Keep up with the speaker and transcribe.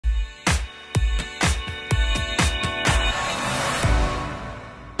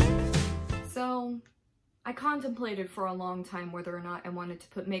contemplated for a long time whether or not I wanted to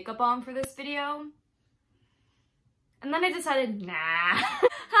put makeup on for this video. And then I decided, nah.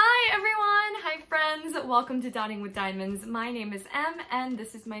 Hi everyone! Hi friends! Welcome to Dawning with Diamonds. My name is Em and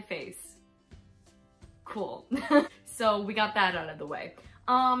this is my face. Cool. So we got that out of the way.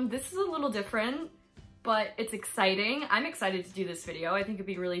 This is a little different, but it's exciting. I'm excited to do this video. I think it'd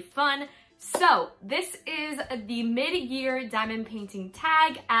be really fun. So this is the mid-year diamond painting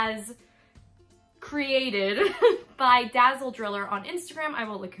tag as created by Dazzle Driller on Instagram. I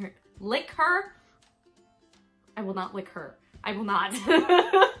will lick her. I will not lick her. I will not.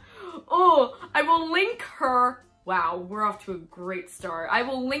 Oh, I will link her. Wow, we're off to a great start. I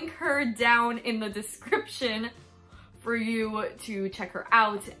will link her down in the description for you to check her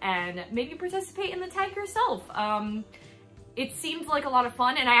out and maybe participate in the tag yourself. It seemed like a lot of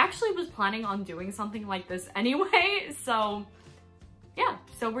fun, and I actually was planning on doing something like this anyway, so yeah,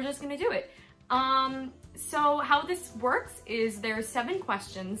 so we're just gonna do it. So how this works is there's 7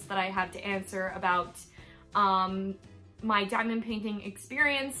 questions that I have to answer about my diamond painting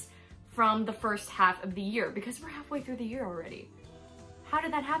experience from the first half of the year, because we're halfway through the year already. How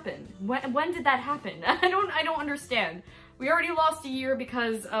did that happen? When did that happen? I don't understand. We already lost a year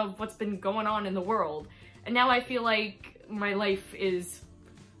because of what's been going on in the world, and now I feel like my life is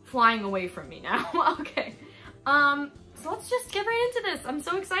flying away from me now. Okay. So let's just get right into this. I'm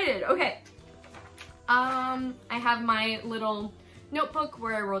so excited. Okay. I have my little notebook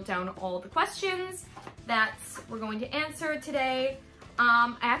where I wrote down all the questions that we're going to answer today.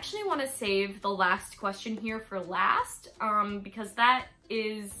 I actually want to save the last question here for last, because that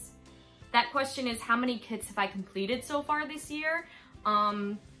question is how many kits have I completed so far this year?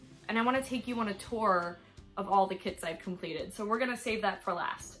 And I want to take you on a tour of all the kits I've completed. So we're gonna save that for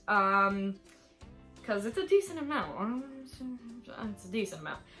last, because it's a decent amount. It's a decent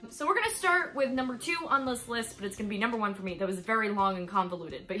amount. So we're gonna start with number 2 on this list, but it's gonna be number 1 for me. That was very long and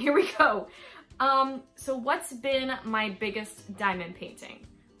convoluted, but here we go. So what's been my biggest diamond painting?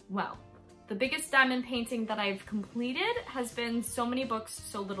 Well, the biggest diamond painting that I've completed has been So Many Books,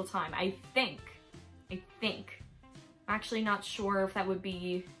 So Little Time. I think. I'm actually not sure if that would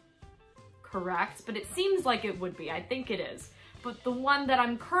be correct, but it seems like it would be. I think it is. But the one that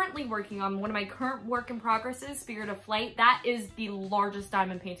I'm currently working on, one of my current work in progresses, Spirit of Flight, that is the largest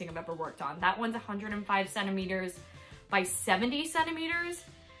diamond painting I've ever worked on. That one's 105 centimeters by 70 centimeters.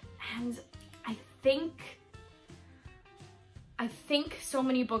 And I think So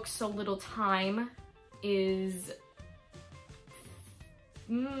Many Books, So Little Time is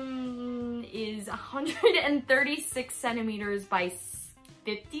 136 centimeters by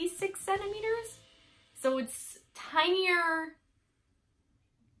 56 centimeters. So it's tinier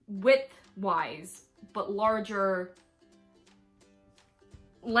width-wise, but larger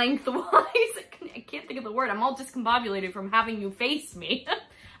length-wise. I can't think of the word. I'm all discombobulated from having you face me.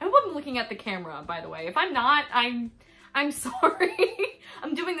 I hope I'm looking at the camera, by the way. If I'm not, I'm sorry.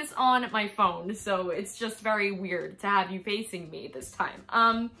 I'm doing this on my phone, so it's just very weird to have you facing me this time.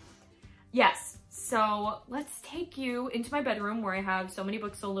 Yes, so let's take you into my bedroom where I have So Many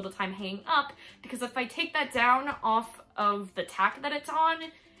Books, So Little Time hanging up, because if I take that down off of the tack that it's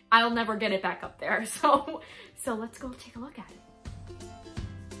on, I'll never get it back up there. So let's go take a look at it.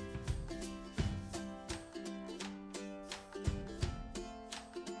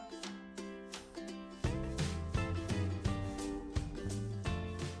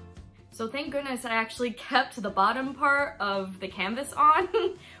 So thank goodness I actually kept the bottom part of the canvas on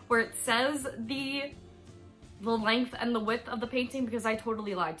where it says the length and the width of the painting, because I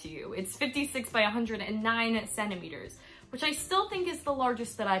totally lied to you. It's 56 by 109 centimeters, which I still think is the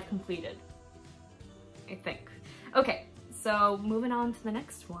largest that I've completed. I think. Okay, so moving on to the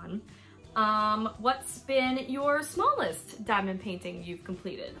next one. What's been your smallest diamond painting you've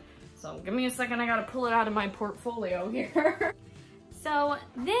completed? So give me a second, I gotta pull it out of my portfolio here. So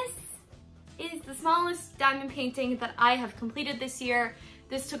this is the smallest diamond painting that I have completed this year.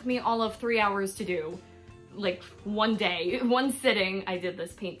 This took me all of 3 hours to do. Like one day, one sitting, I did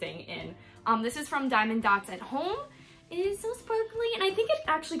this painting in. This is from Diamond Dots at Home. It is so sparkly, and I think it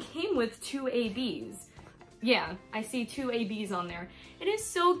actually came with 2 ABs. Yeah, I see 2 ABs on there. It is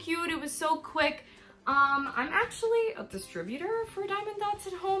so cute, it was so quick. I'm actually a distributor for Diamond Dots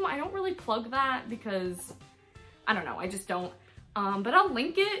at Home. I don't really plug that because, I don't know, I just don't. But I'll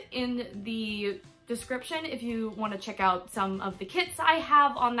link it in the description if you want to check out some of the kits I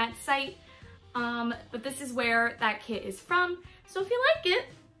have on that site. But this is where that kit is from. So if you like it,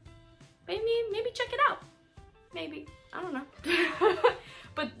 maybe check it out. Maybe, I don't know.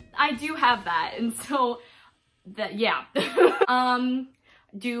 But I do have that, and so that, yeah.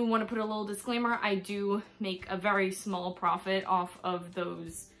 do want to put a little disclaimer. I do make a very small profit off of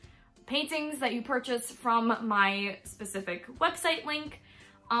those paintings that you purchase from my specific website link.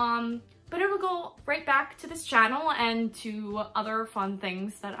 But it'll go right back to this channel and to other fun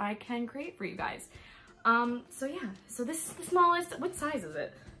things that I can create for you guys. So yeah, so this is the smallest. What size is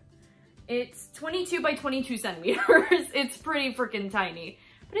it? It's 22 by 22 centimeters. It's pretty freaking tiny,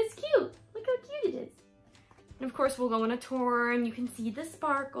 but it's cute. Look how cute it is. And of course we'll go on a tour and you can see the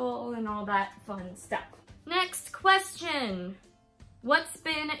sparkle and all that fun stuff. Next question. What's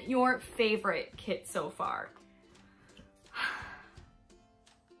been your favorite kit so far?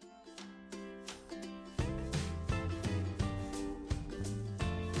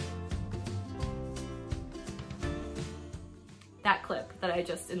 That clip that I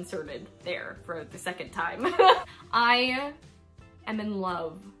just inserted there for the second time. I am in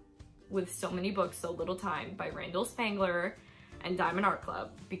love with So Many Books, So Little Time by Randall Spangler and Diamond Art Club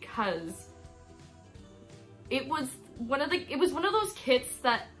because it was one of those kits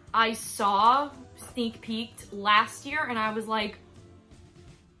that I saw sneak peeked last year and I was like,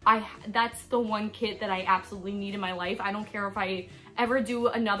 that's the one kit that I absolutely need in my life. I don't care if I ever do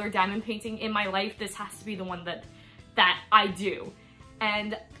another diamond painting in my life, this has to be the one that I do.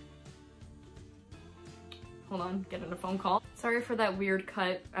 And hold on, getting a phone call. Sorry for that weird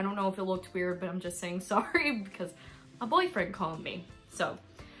cut. I don't know if it looked weird, but I'm just saying sorry because a boyfriend called me. So,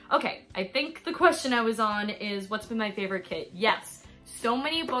 okay, I think the question I was on is what's been my favorite kit? Yes, So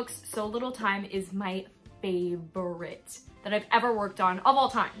Many Books, So Little Time is my favorite that I've ever worked on of all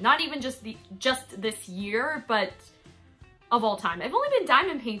time. Not even just this year, but of all time. I've only been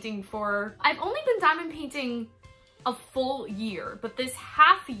diamond painting a full year, but this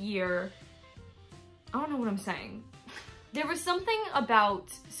half year, I don't know what I'm saying. There was something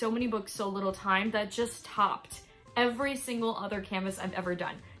about So Many Books, So Little Time that just topped every single other canvas I've ever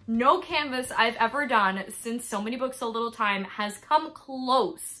done. No canvas I've ever done since So Many Books, So Little Time has come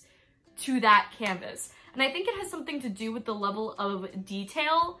close to that canvas. And I think it has something to do with the level of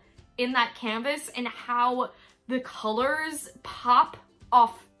detail in that canvas and how the colors pop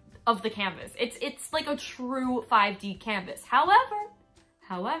off of the canvas. It's like a true 5D canvas.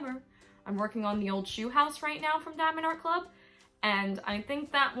 However, I'm working on the old shoe house right now from Diamond Art Club, and I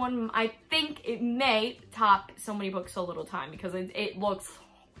think that one, it may top So Many Books, So Little Time because it looks, oh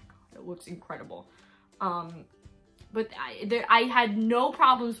my god, it looks incredible. But I had no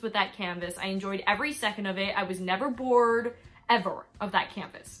problems with that canvas. I enjoyed every second of it. I was never bored, ever, of that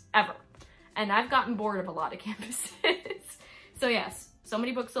canvas, ever. And I've gotten bored of a lot of canvases. So yes, So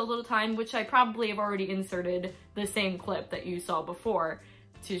Many Books, So Little Time, which I probably have already inserted the same clip that you saw before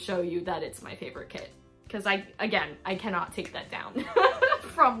to show you that it's my favorite kit. Because I cannot take that down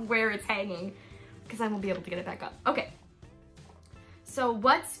from where it's hanging because I won't be able to get it back up. Okay, so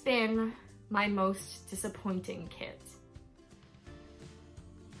what's been my most disappointing kit?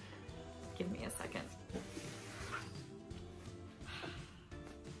 Give me a second.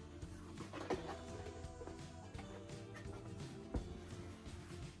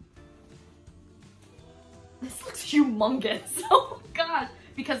 This looks humongous. Oh god.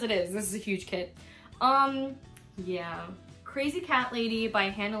 Because it is. This is a huge kit. Yeah. Crazy Cat Lady by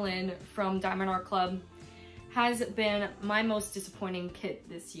Hannah Lynn from Diamond Art Club has been my most disappointing kit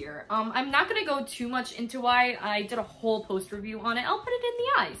this year. I'm not gonna go too much into why. I did a whole post review on it. I'll put it in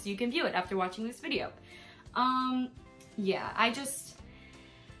the eye so you can view it after watching this video. Yeah, I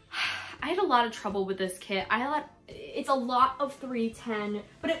had a lot of trouble with this kit. It's a lot of 310,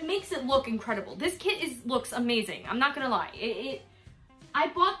 but it makes it look incredible. This kit looks amazing. I'm not gonna lie. I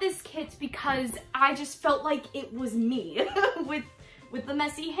bought this kit because I just felt like it was me with the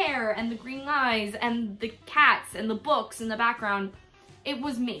messy hair and the green eyes and the cats and the books in the background. It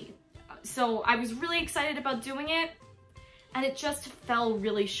was me. So I was really excited about doing it, and it just fell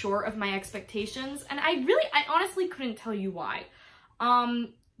really short of my expectations. And I honestly couldn't tell you why.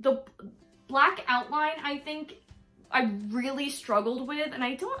 The black outline, I think I really struggled with, and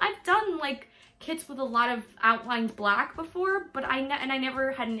I've done like kits with a lot of outlined black before, but I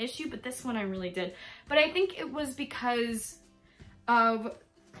never had an issue, but this one I really did. But I think it was because of,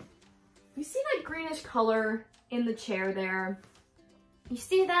 you see that greenish color in the chair there? You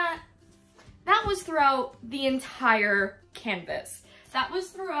see that? That was throughout the entire canvas. That was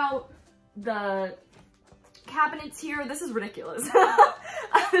throughout the cabinets here. This is ridiculous.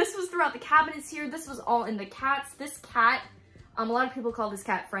 This was throughout the cabinets here. This was all in the cats. This cat, a lot of people call this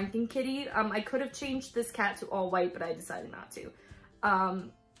cat Franken Kitty. I could have changed this cat to all white, but I decided not to.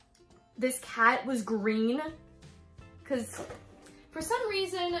 This cat was green because for some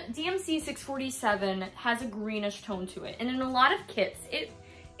reason DMC 647 has a greenish tone to it, and in a lot of kits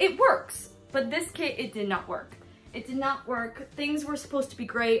it works, but this kit, it did not work. It did not work. Things were supposed to be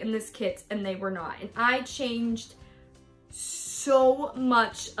great in this kit, and they were not. And I changed so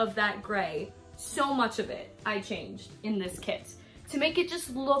much of that gray. So much of it I changed in this kit to make it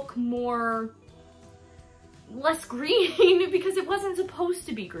just look less green because it wasn't supposed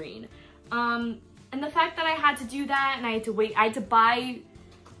to be green. And the fact that I had to do that and I had to wait, I had to buy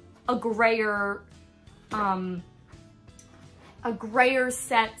a grayer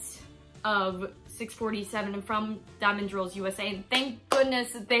set of 647 from Diamond Drills USA, and thank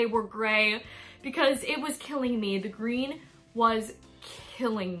goodness that they were gray because it was killing me. The green was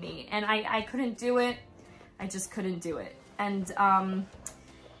killing me and I couldn't do it. I just couldn't do it. And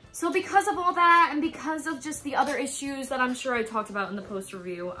so because of all that and because of just the other issues that I'm sure I talked about in the post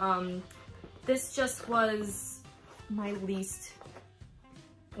review, this just was my least...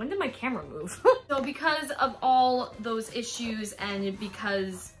 When did my camera move? So because of all those issues and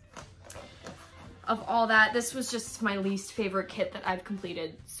because of all that, this was just my least favorite kit that I've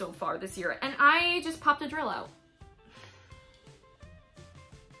completed so far this year. And I just popped a drill out.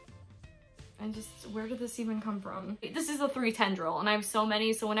 And just, where did this even come from? This is a 310 drill and I have so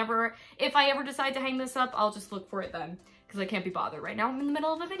many, so if I ever decide to hang this up, I'll just look for it then because I can't be bothered right now. I'm in the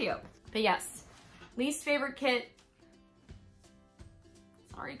middle of a video. But yes, least favorite kit.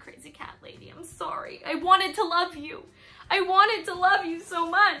 Sorry, crazy cat lady, I'm sorry. I wanted to love you. I wanted to love you so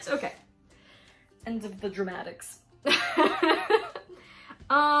much. Okay, end of the dramatics.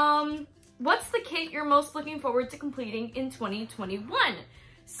 What's the kit you're most looking forward to completing in 2021?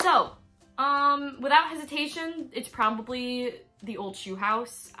 So, without hesitation, it's probably the old shoe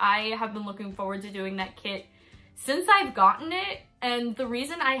house. I have been looking forward to doing that kit since I've gotten it, and the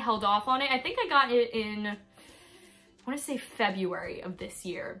reason I held off on it, I think I got it in, I want to say February of this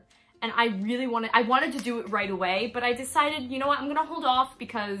year, and I wanted to do it right away, but I decided, you know what, I'm gonna hold off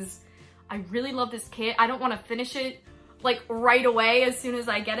because I really love this kit. I don't want to finish it like right away as soon as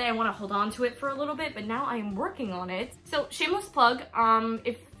I get it. I want to hold on to it for a little bit, but now I am working on it. So shameless plug,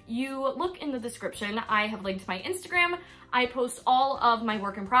 if you look in the description, I have linked my Instagram. I post all of my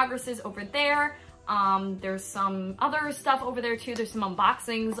work in progresses over there. There's some other stuff over there too. There's some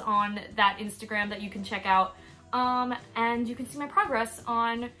unboxings on that Instagram that you can check out. And you can see my progress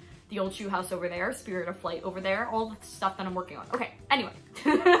on the old shoe house over there, Spirit of Flight over there, all the stuff that I'm working on. Okay, anyway.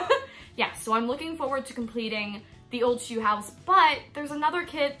 Yeah, so I'm looking forward to completing the old shoe house, but there's another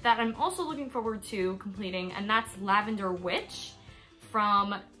kit that I'm also looking forward to completing, and that's Lavender Witch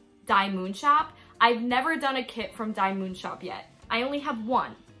from Dye Moon Shop. I've never done a kit from Dye Moon Shop yet. I only have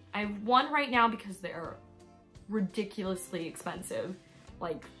one. I have one right now because they're ridiculously expensive,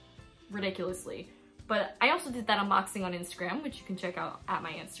 like ridiculously. But I also did that unboxing on Instagram, which you can check out at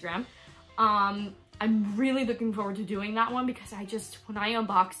my Instagram. I'm really looking forward to doing that one because when I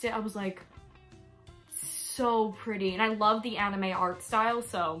unboxed it, I was like, so pretty. And I love the anime art style,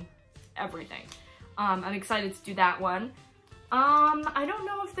 so everything. I'm excited to do that one. I don't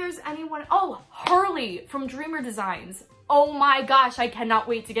know if there's anyone, oh, Harley from Dreamer Designs. Oh my gosh, I cannot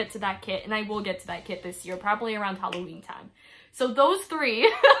wait to get to that kit, and I will get to that kit this year, probably around Halloween time. So those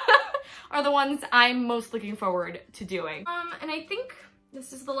three are the ones I'm most looking forward to doing. And I think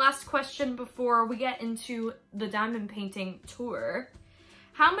this is the last question before we get into the diamond painting tour.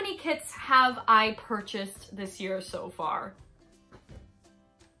 How many kits have I purchased this year so far?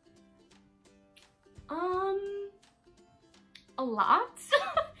 A lot.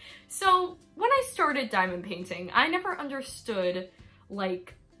 So when I started diamond painting, I never understood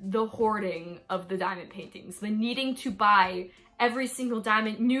like the hoarding of the diamond paintings, the needing to buy every single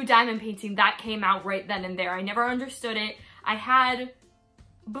new diamond painting that came out right then and there. I never understood it.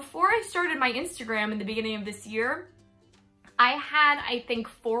 Before I started my Instagram in the beginning of this year, I had, I think,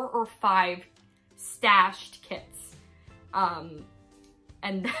 4 or 5 stashed kits. And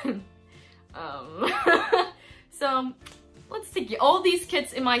then, so let's take all these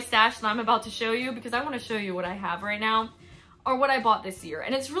kits in my stash that I'm about to show you, because I want to show you what I have right now, or what I bought this year.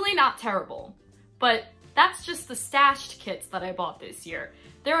 And it's really not terrible, but that's just the stashed kits that I bought this year.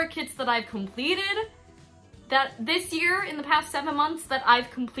 There are kits that I've completed that this year, in the past 7 months, that I've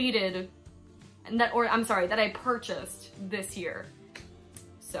completed, and that I purchased this year.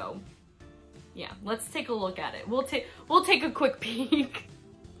 So yeah, let's take a look at it. We'll take a quick peek.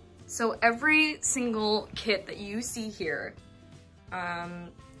 So every single kit that you see here, I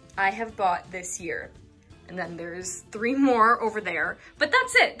have bought this year. And then there's 3 more over there. But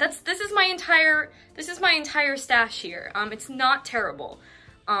that's it. This is my entire stash here. It's not terrible.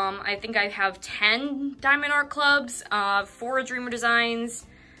 I think I have 10 Diamond Art Clubs, 4 Dreamer Designs.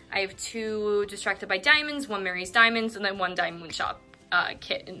 I have 2 Distracted by Diamonds, 1 Mary's Diamonds, and then 1 Dye Moon Shop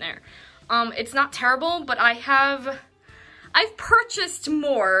kit in there. It's not terrible, but I've purchased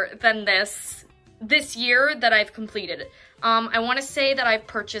more than this year that I've completed. I want to say that I've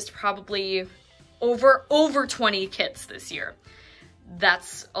purchased probably over 20 kits this year.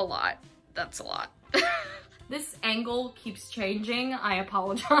 That's a lot. That's a lot. This angle keeps changing. I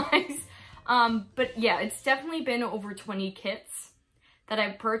apologize. But yeah, it's definitely been over 20 kits that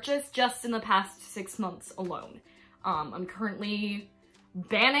I've purchased just in the past 6 months alone. I'm currently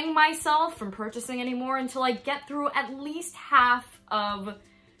banning myself from purchasing anymore until I get through at least half of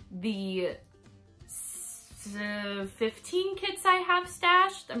the 15 kits I have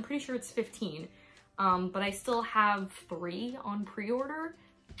stashed. I'm pretty sure it's 15. But I still have 3 on pre-order.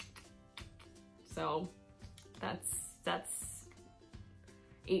 So that's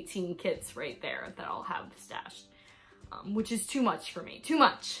 18 kits right there that I'll have stashed. Which is too much for me. Too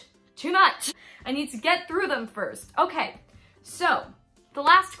much. Too much! I need to get through them first. Okay, so the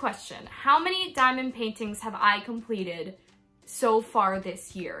last question. How many diamond paintings have I completed so far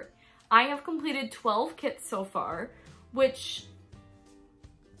this year? I have completed 12 kits so far, which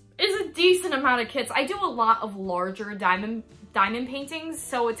is a decent amount of kits. I do a lot of larger diamond paintings,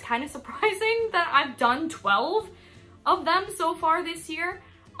 so it's kind of surprising that I've done 12 of them so far this year.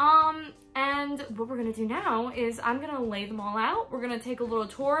 And what we're gonna do now is I'm gonna lay them all out. We're gonna take a little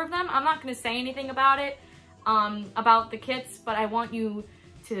tour of them. I'm not gonna say anything about it, about the kits, but I want you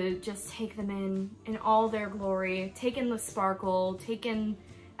to just take them in all their glory, take in the sparkle, take in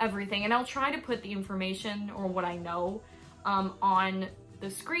everything. And I'll try to put the information or what I know on the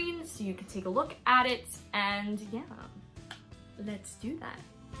screen so you can take a look at it. And yeah, let's do that.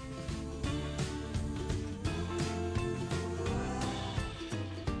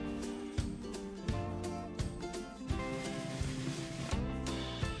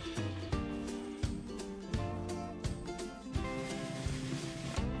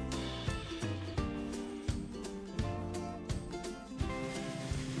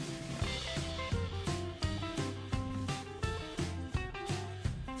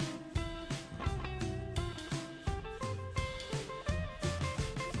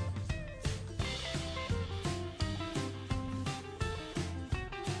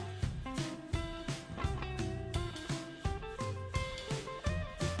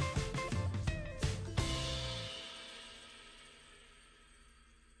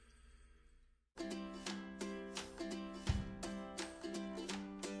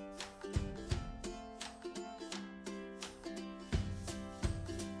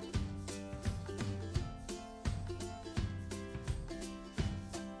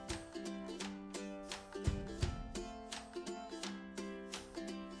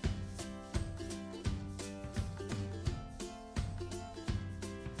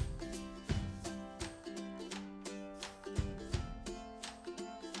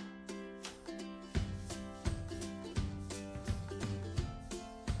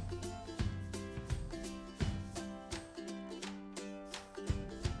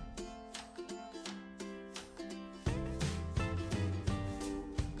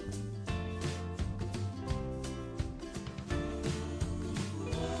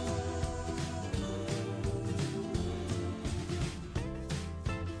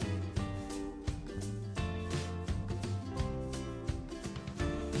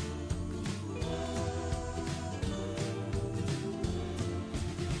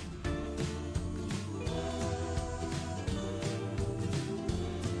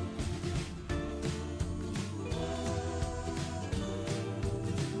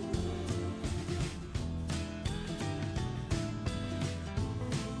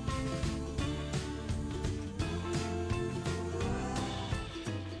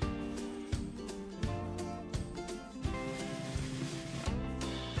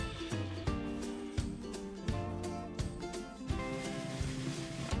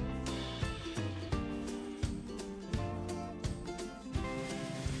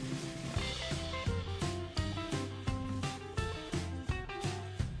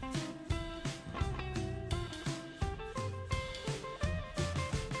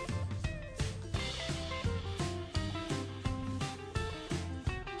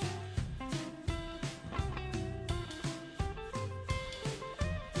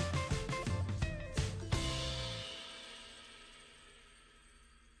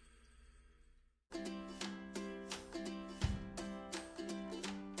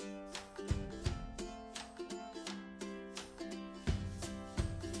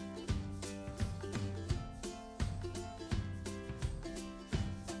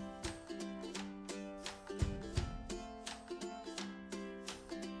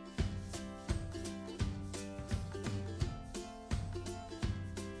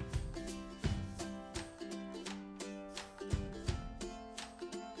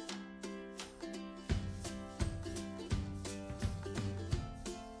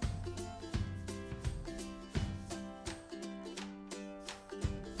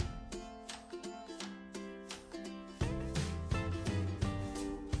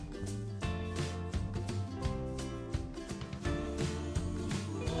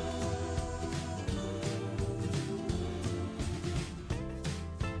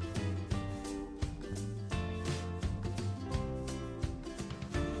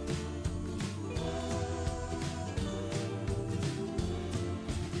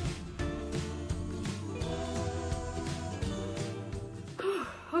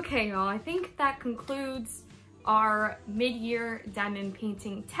 Okay, y'all, I think that concludes our mid-year diamond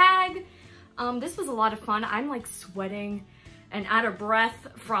painting tag. This was a lot of fun. I'm like sweating and out of breath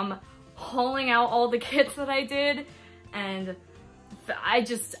from hauling out all the kits that I did, and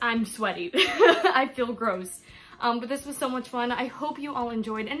I'm sweaty. I feel gross. But this was so much fun. I hope you all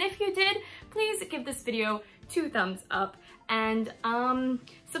enjoyed, and if you did, please give this video 2 thumbs up and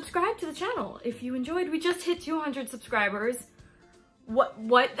subscribe to the channel if you enjoyed. We just hit 200 subscribers.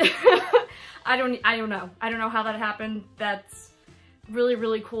 What? I don't know. I don't know how that happened. That's really,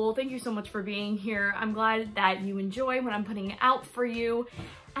 really cool. Thank you so much for being here. I'm glad that you enjoy when I'm putting it out for you.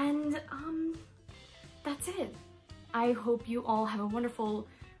 And that's it. I hope you all have a wonderful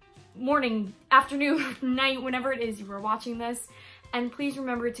morning, afternoon, night, whenever it is you are watching this. And please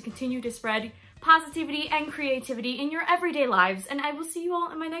remember to continue to spread positivity and creativity in your everyday lives. And I will see you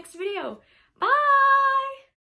all in my next video. Bye!